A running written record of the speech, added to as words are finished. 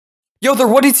Yo, they're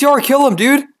 1 ETR. Kill him,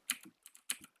 dude.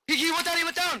 He went down. He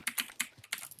went down.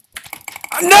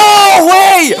 No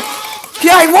way!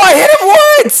 Yeah, I hit him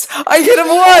once! I hit him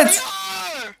once!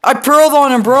 I pearled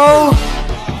on him, bro!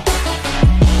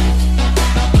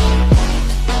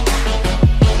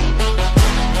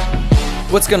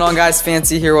 What's going on, guys?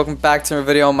 Fancy here. Welcome back to a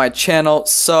video on my channel.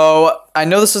 So, I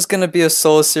know this was going to be a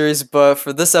solo series, but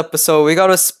for this episode, we got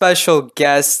a special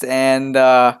guest, and,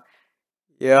 Okay.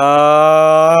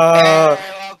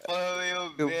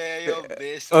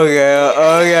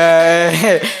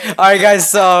 Alright, guys,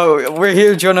 so we're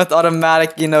here joined with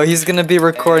Automatic. You know, he's gonna be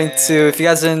recording too. If you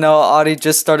guys didn't know, Audie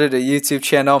just started a YouTube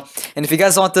channel. And if you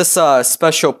guys want this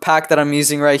special pack that I'm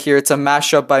using right here, it's a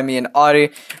mashup by me and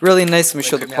Audie. Really nice. Let me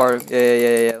show the part.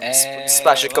 Yeah.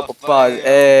 Splash a couple bugs.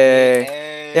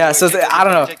 Yeah, so I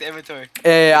don't know.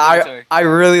 I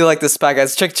really like this pack,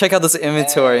 guys. Check out this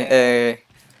inventory.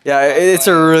 Yeah, it's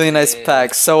a really nice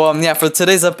pack. So, yeah, for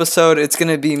today's episode, it's going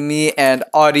to be me and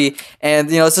Audie. And,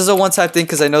 you know, this is a one-time thing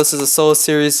because I know this is a solo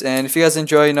series. And if you guys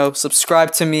enjoy, you know,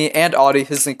 subscribe to me and Audie.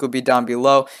 His link will be down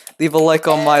below. Leave a like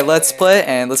on my Let's Play,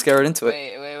 and let's get right into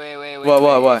it. Wait.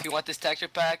 What? If you want this texture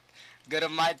pack, go to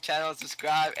my channel and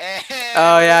subscribe.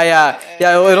 Oh, yeah.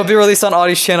 Yeah, it'll be released on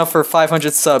Audie's channel for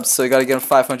 500 subs. So, you got to get him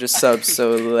 500 subs.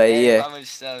 So, like, yeah.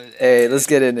 Hey, let's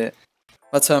get in it.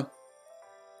 Let's him.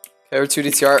 Okay, we're 2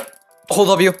 DTR. Hold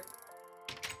W.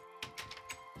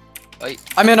 Wait.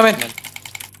 I'm in.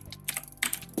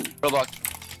 Roblox.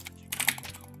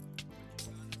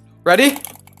 Ready?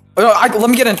 Oh, no, let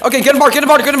me get in. Okay, get in bar.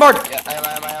 Yeah, I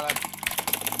am.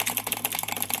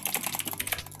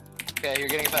 Okay, you're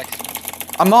getting effects.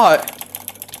 I'm not.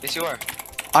 Yes, you are.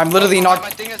 I'm literally not.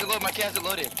 My thing hasn't loaded. My kit hasn't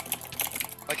loaded.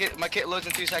 My kit loads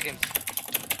in 2 seconds.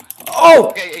 Oh!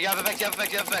 Okay, you have effects.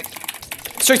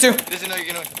 Straight 2. Doesn't know you're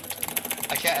gonna win.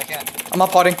 I can't. I'm not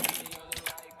potting. You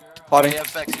have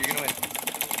effects, you're gonna win.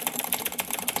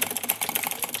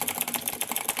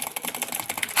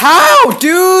 How,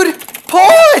 dude?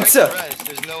 Pot!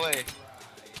 There's no way.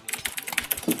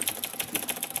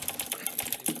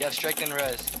 You have strength and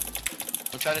res.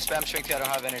 I'm trying to spam strength 2, I don't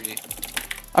have energy.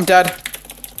 I'm dead.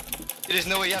 There's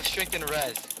no way you have strength and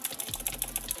res.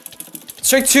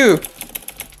 Straight 2.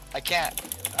 I can't.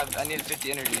 I need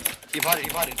 50 energy. He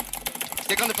potted.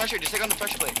 Stick on the pressure, just stick on the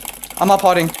pressure plate. I'm not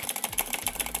potting.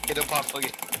 Okay, don't pop, fuck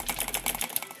it.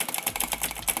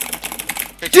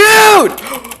 Dude!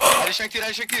 I just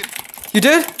strength 2. You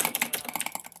did?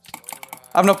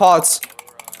 I have no pots.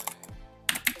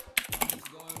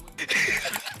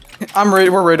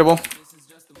 We're raidable.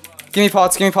 Give me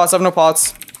pots. I have no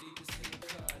pots.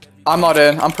 I'm not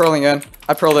in. I'm pearling in.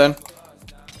 I pearled in.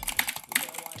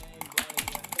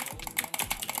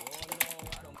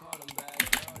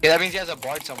 Yeah, that means he has a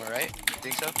bard somewhere, right? You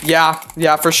think so?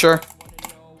 Yeah, for sure.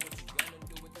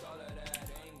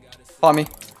 Pot me.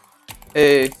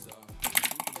 Hey.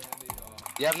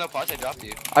 You have no pots, I dropped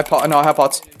you. No, I have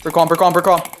pots. Brick on. What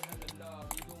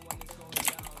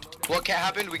can't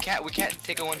happen? We can't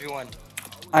take a 1v1.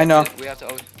 I know. We have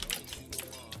to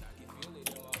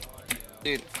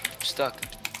Dude, I'm stuck.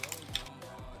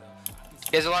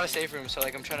 He has a lot of safe rooms, so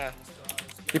like I'm trying to.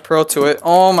 He pearled to it.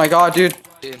 Oh my god, dude.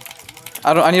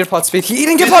 I need a pot speed. He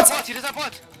didn't get pots! He doesn't have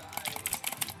pots!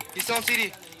 He's still on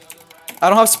CD. I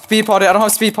don't have speed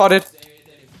potted.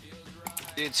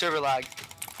 Dude, server lag.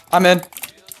 I'm in.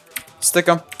 Stick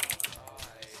him.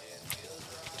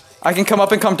 I can come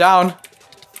up and come down.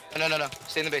 No.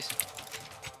 Stay in the base.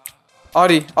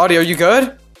 Audie, are you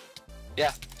good?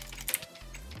 Yeah.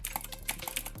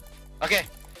 Okay.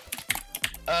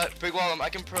 Big wall him. I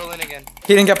can pearl in again.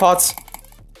 He didn't get pots.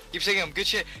 Keep singing him. Good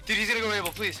shit. Dude, he's gonna go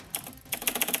raidable, please.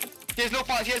 He has no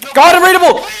pots. Got him,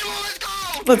 raidable!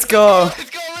 Let's go.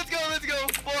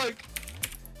 Fuck.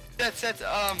 That's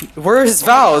Where are his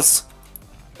vows?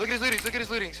 Look at his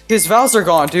lootings. His vows are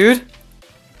gone, dude.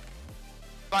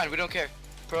 Fine, we don't care.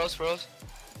 Pearls.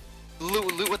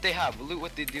 Loot what they have. Loot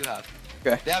what they do have.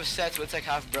 Okay. They have sets, but it's like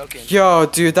half broken. Yo,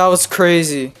 dude, that was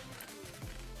crazy.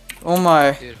 Oh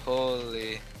my. Dude,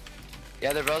 holy.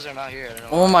 Yeah, their bells are not here. I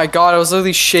don't know Oh my god, I was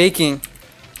literally shaking.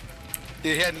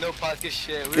 Dude, he had no pots. Good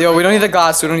shit. Yo, we don't need the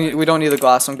glass. We don't need the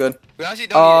glass. I'm good. We honestly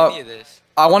don't need any of this.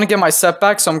 I want to get my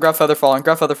setback, so I'm grab feather falling.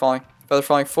 Feather falling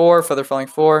 4.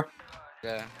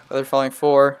 Yeah. Feather falling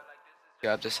 4.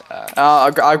 Grab this.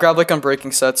 I'll grab like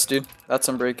unbreaking sets, dude. That's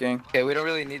unbreaking. Okay, we don't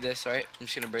really need this, right? I'm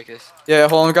just gonna break this. Yeah,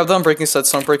 hold on. Grab the unbreaking sets.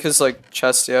 So break his like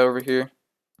chest. Yeah, over here.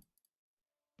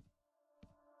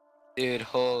 Dude,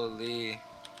 holy.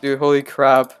 Dude, holy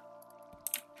crap.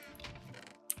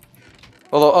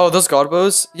 Oh, those god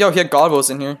bows. Yo, he had god bows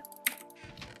in here.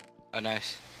 Oh,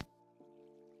 nice.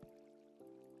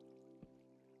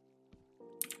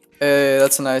 Hey,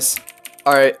 that's nice.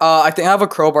 Alright, I think I have a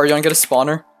crowbar. You wanna get a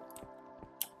spawner?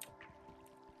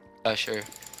 Sure.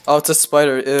 Oh, it's a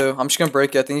spider. Ew. I'm just gonna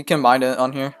break it. I think you can mine it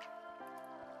on here.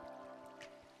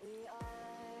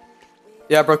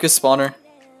 Yeah, I broke his spawner.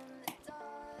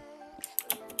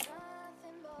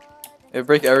 It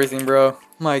break everything, bro.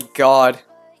 My god.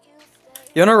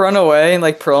 You wanna run away and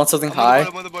like pearl on something high?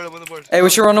 I'm on the board. Hey, we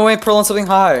should run away and pearl on something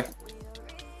high.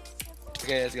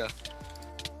 Okay, let's go.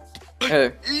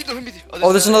 Hey. Oh,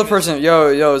 Oh, there's another person.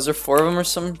 Yo, is there 4 of them or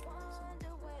something?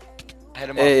 Hit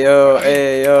him Hey, up. yo,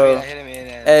 hey, yo. Hit him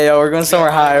in. Hey, yo, we're going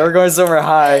somewhere high. We're going somewhere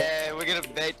high. Hey, we're gonna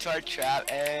bait to our trap.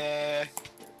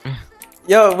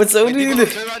 Yo, what's up, Wait, dude?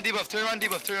 debuff, turn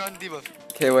around debuff.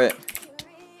 Okay, wait.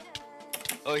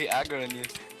 Oh, he aggroed on you.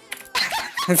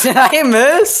 Did I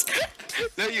miss?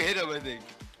 No, you hit him, I think.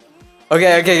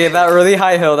 Okay, that really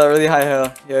high hill,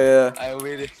 Yeah. I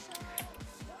waited.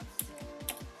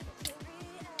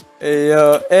 Hey,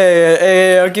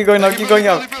 yo, keep going up, keep going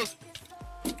up.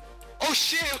 Oh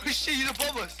shit, he's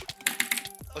above us.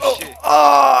 Oh shit.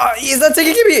 Oh, he's not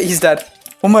taking me. He's dead.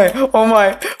 Oh my, yo,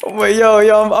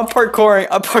 I'm parkouring.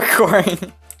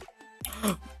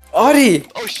 Audie!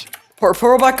 Oh shit.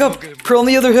 Pearl back up. Pearl on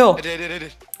the other hill. I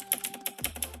did.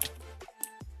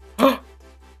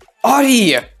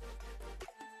 Audie!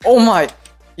 Oh my,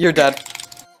 you're dead.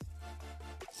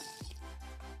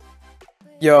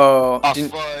 Yo.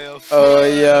 Oh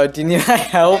yeah, do you need my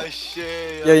help? Oh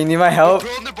shit. Yeah, you need my help?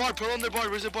 Pearl on their board.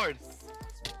 Where's the board?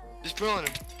 Just pearl on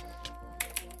him.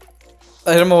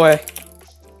 I hit him away.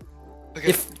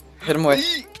 Okay. Hit him away.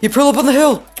 He pearled up on the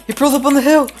hill.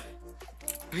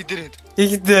 He didn't.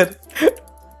 He did.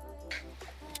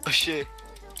 Oh shit.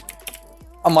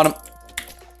 I'm on him.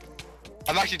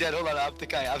 I'm actually dead. Hold on, I'm the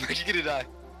guy. I'm actually gonna die.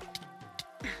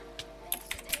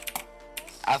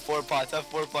 I have 4 pots.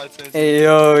 Hey,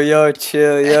 yo,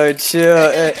 chill. Hey.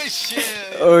 Shit.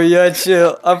 Oh, yeah,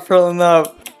 chill. I'm pearling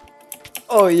up.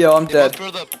 Oh, yo, I'm dead.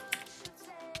 Pearled up.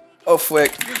 Oh,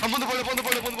 flick. I'm on the board. I'm on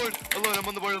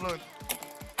the board alone.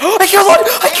 I killed one!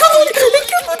 I killed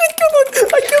one!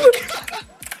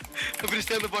 I'm gonna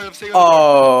stay on the board. I'm staying on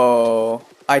Oh,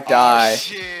 I the board. die. Oh,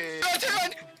 shit.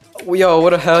 Yo,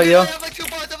 what the hell, yo? I have like 2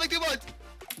 pots.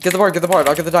 Get the board.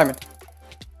 I'll get the diamond.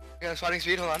 Okay, I'm spotting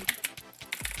speed. Hold on.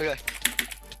 Okay.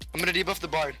 I'm gonna debuff the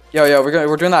bard. Yo,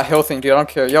 we're doing that hill thing, dude. I don't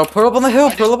care. Yo, pearl up on the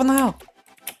hill.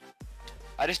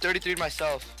 I just 33'd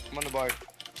myself. I'm on the bard.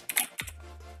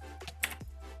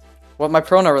 What? My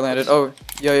pearl never landed. Oh,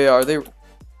 yeah. Are they? Wait,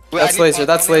 That's laser.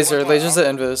 Laser's the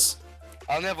invis.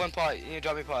 I only have 1 pot. You need to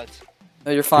drop me pots.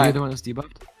 No, you're Are you fine. the one that's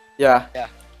debuffed? Yeah. Yeah.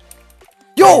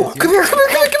 Yo, come here.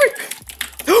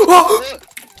 Oh!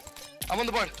 I'm on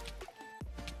the board.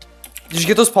 Did you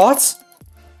get those pots?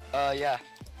 Yeah.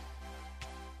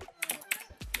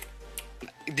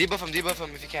 Debuff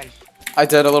him if you can. I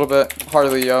did a little bit.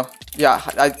 Hardly, yo. Yeah,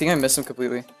 I think I missed him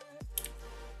completely.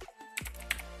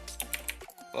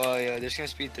 Oh yeah, they're just gonna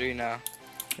speed 3 now.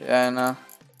 Yeah, I know.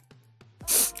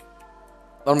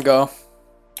 Let him go.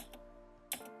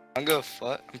 I'm going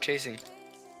what? I'm chasing.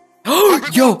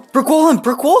 Yo, brick wall him.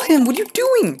 What are you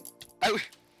doing?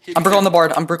 I'm brick on the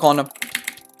board. I'm brick on him.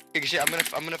 Okay, shit, I'm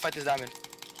gonna fight this diamond.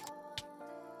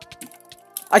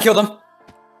 I killed him.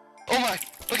 Oh my!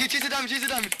 Okay, chase the diamond.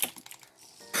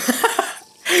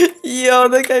 Yo,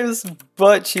 that guy was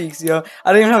butt cheeks, yo.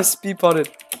 I didn't even have speed potted.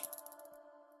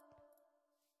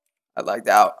 I lagged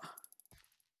out.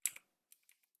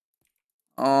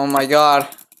 Oh my god.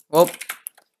 Well.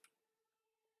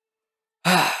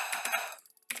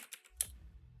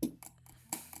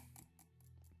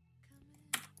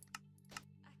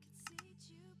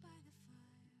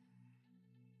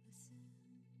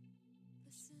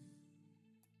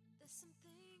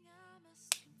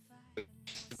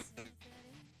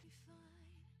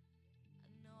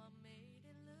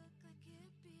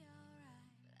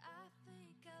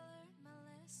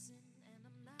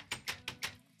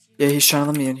 Yeah, he's trying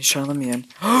to let me in.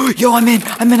 Yo, I'm in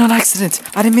on accident.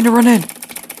 I didn't mean to run in.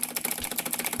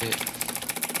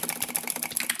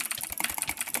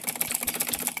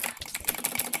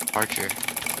 Archer.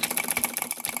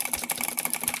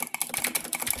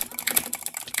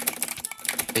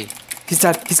 Hey. He's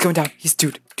dead. He's going down. He's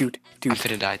dude. I'm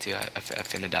finna die too. I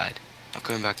finna died. I'm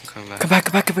coming back. Come back.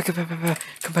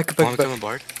 Come on,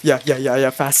 Bard? Yeah.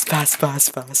 Fast.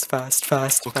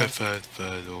 Okay, fast,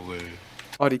 away.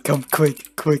 Audie, come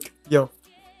quick. Yo.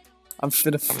 I'm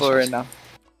finna floor right now.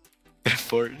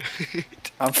 Fort.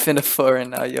 I'm finna floor right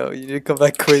now, yo. You need to come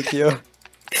back quick, yo.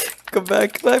 Come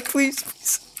back, please.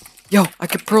 Yo, I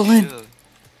can pearl in.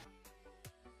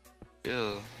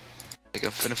 Chill. Like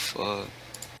I'm finna fall.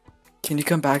 Can you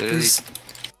come back, please?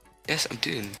 Yes, I'm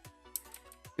doing.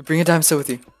 You bring a diamond set with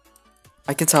you.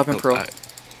 I can top him, Nope, pro.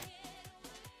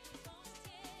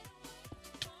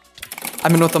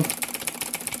 I'm in with them.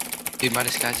 Dude, my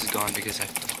disguise is gone because I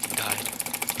died.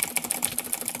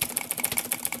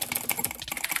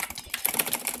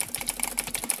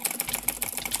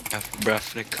 Bruh,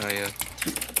 finna kill you.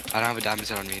 I don't have a diamond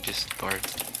set on me, just guard.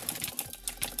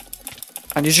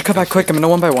 I need you to come back quick. I'm in a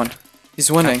 1x1. He's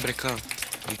winning. I'm finna come.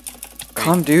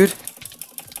 Come, dude.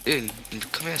 Dude,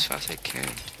 come here as fast as I can.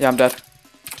 Yeah, I'm dead.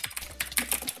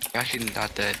 You're actually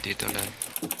not dead, dude. Don't die.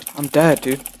 I'm dead,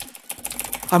 dude.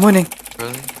 I'm winning.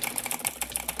 Really?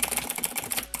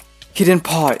 He didn't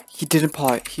paw it. He didn't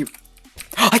paw it. He...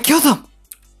 I killed him!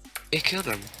 You killed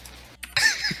him.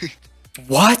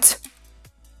 What?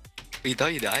 You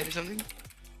thought you died or something?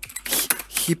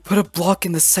 He put a block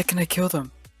in the second I killed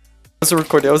him. I was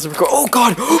recording. Oh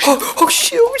god! Oh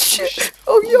shit! Oh shit!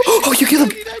 Oh yo! Oh, you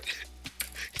killed him! He died.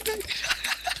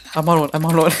 I'm on one. I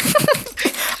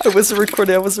wasn't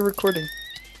recording.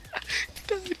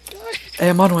 Hey,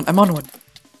 I'm on one.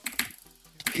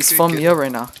 He's following me up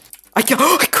right now. I could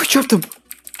jumped him!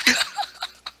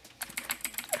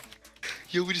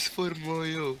 Yo, we just fought him all,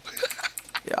 yo.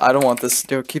 Yeah, I don't want this.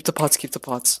 Dude, keep the pots. The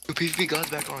PvP god's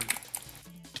back on.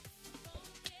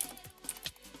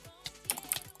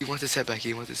 He wants a setback,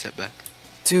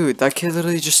 Dude, that kid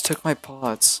literally just took my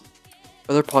pots.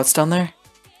 Are there pots down there?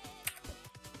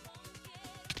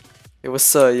 It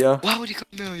was yo. Why would he come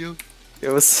now, yo? It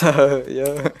was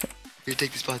yo. Here,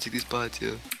 take these pots,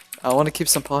 yo. I want to keep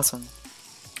some pots on.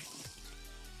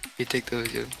 Here, take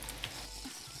those, yo.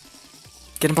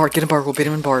 Get him barred. We'll beat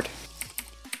him in barred.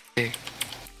 Hey.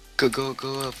 Go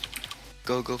up.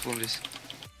 Go form this.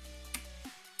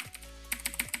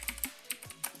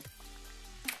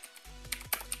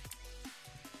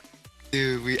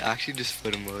 Dude, we actually just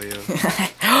fought him all, yo.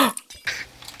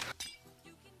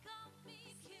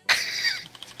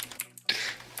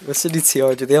 What's the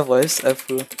DTR? Do they have lives? F.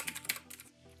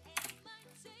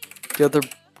 Yo, they're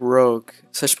broke.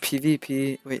 Such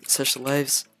PvP. Wait, such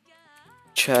lives.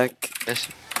 Check. Yes.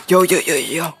 Yo.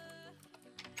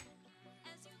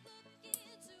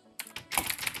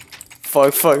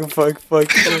 Fuck.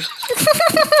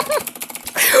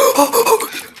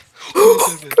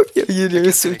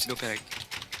 You're switch. No panic.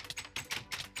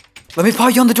 Let me paw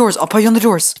you on the doors. I'll paw you on the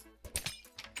doors.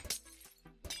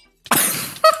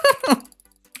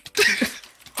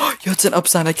 Yo, it's an up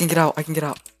sign. I can get out.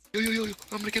 Yo.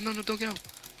 I'm gonna get no, don't get out.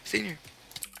 Stay in here.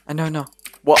 I know.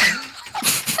 What?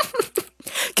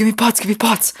 Give me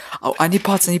pots. Oh, I need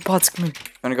pots. Come here. You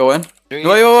wanna go in?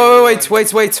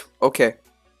 Wait. Okay.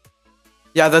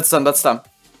 Yeah, that's done.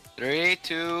 3,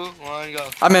 2, 1, go.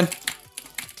 I'm in.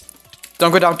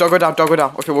 Don't go down.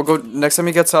 Okay, we'll go. Next time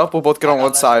he gets up, we'll both get on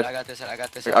one side. I got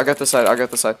this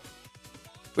side.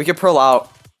 We can pearl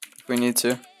out if we need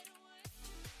to.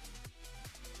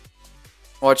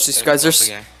 Watch, these guys are.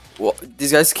 Well,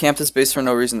 these guys camp this base for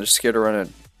no reason. They're scared to run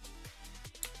in.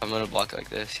 I'm gonna block like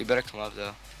this. You better come up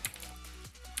though.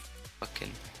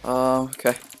 Fucking.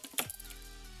 Okay.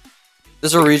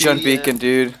 There's a regen beacon,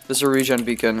 dude. There's a regen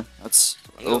beacon. That's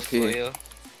OP. Okay.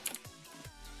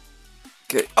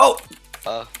 Oh!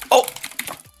 Oh!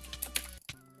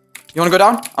 You wanna go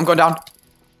down? I'm going down.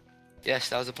 Yes,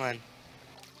 that was the plan.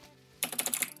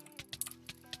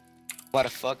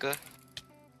 Motherfucker.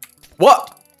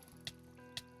 What?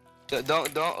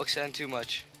 Don't extend too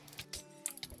much.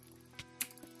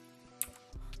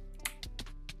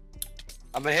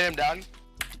 I'm gonna hit him down.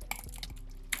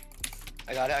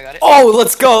 I got it. Oh,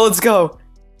 let's go.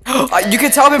 You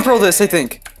can tell him pro this, I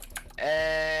think.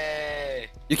 Hey.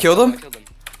 You killed him? I killed him.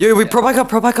 Yo, wait, pro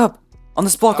back up. On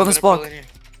this block.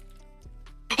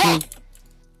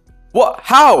 What?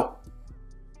 How?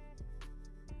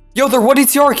 Yo, they're 1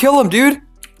 ETR. Kill him, dude.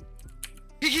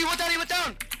 He went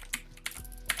down.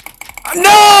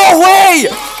 No way!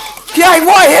 Yeah,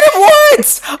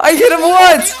 I hit him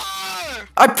once.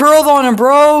 I pearled on him,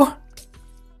 bro.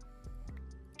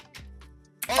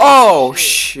 Oh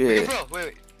shit.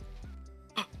 Wait.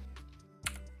 I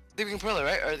think we can pearl it,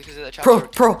 right? Or because of that chopper?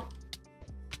 Pro.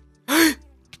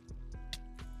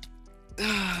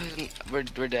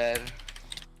 We're dead.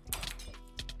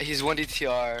 He's 1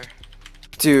 DTR.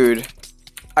 Dude,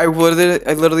 I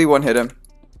literally one hit him.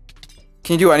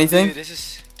 Can you do anything? Dude, this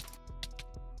is.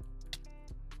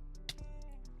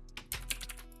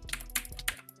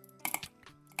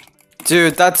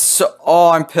 Dude, that's so. Oh,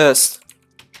 I'm pissed.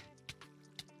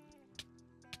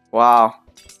 Wow.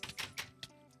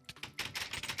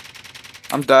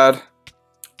 I'm dead.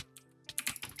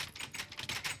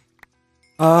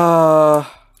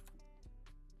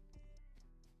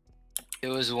 It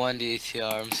was 1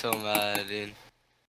 DTR. I'm so mad, dude.